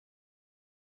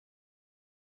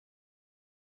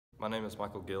My name is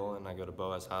Michael Gilliland. I go to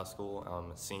Boaz High School. I'm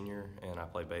a senior and I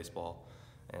play baseball.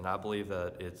 And I believe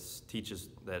that it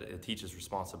teaches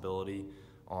responsibility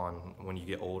on when you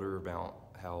get older about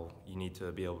how you need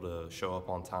to be able to show up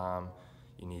on time.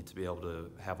 You need to be able to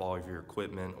have all of your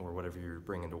equipment or whatever you're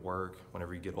bringing to work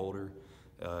whenever you get older.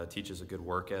 It teaches a good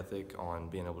work ethic on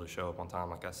being able to show up on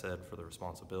time, like I said, for the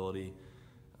responsibility.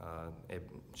 It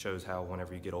shows how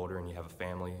whenever you get older and you have a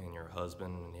family and you're a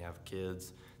husband and you have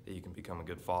kids, that you can become a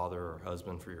good father or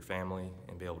husband for your family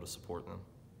and be able to support them.